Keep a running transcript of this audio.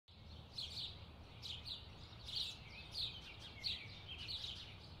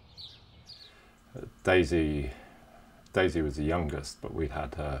Daisy was the youngest, but we'd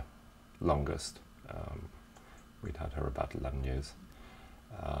had her longest. We'd had her about 11 years.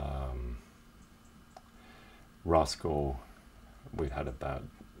 Rascal, we'd had about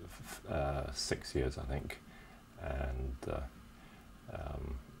 6 years, I think, and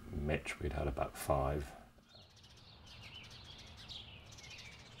Mitch, we'd had about 5.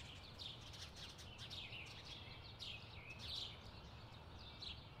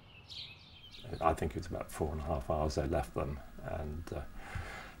 I think it was about 4.5 hours they left them, and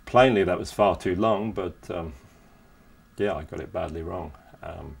plainly that was far too long, but yeah, I got it badly wrong.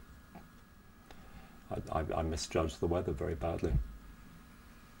 I misjudged the weather very badly.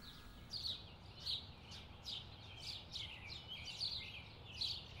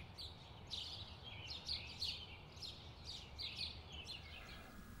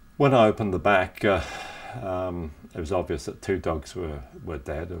 When I opened the back, it was obvious that 2 dogs were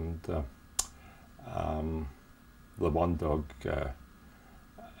dead, and the one dog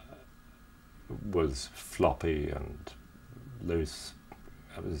was floppy and loose.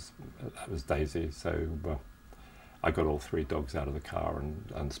 That was Daisy. So I got all 3 dogs out of the car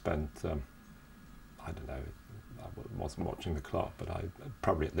and spent I don't know, I wasn't watching the clock, but I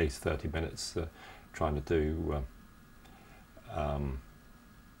probably at least 30 minutes trying to do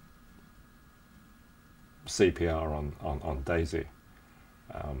CPR on Daisy.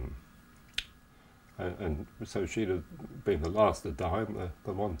 And so she'd have been the last to die, and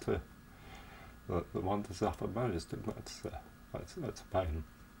the one to suffer most, and that's a pain.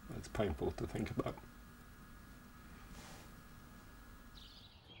 It's painful to think about.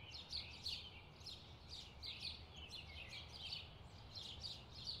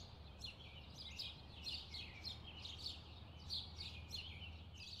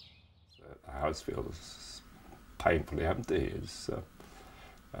 The house feels painfully empty.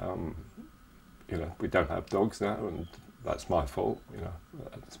 You know, we don't have dogs now, and that's my fault. You know,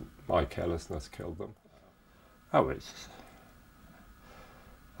 my carelessness killed them. Oh, it's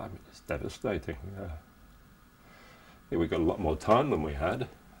devastating. Yeah, we got a lot more time than we had.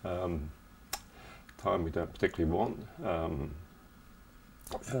 Time we don't particularly want.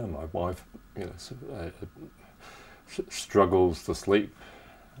 My wife, you know, struggles to sleep.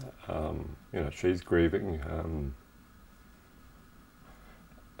 You know, she's grieving.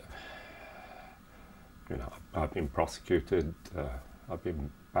 You know, I've been prosecuted. I've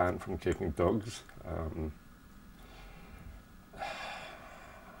been banned from keeping dogs. You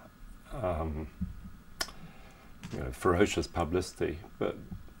know, ferocious publicity, but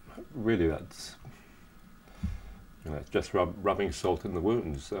really that's, you know, it's just rubbing salt in the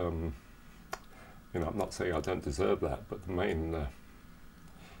wounds. You know, I'm not saying I don't deserve that, but the main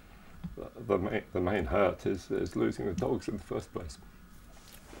hurt is losing the dogs in the first place.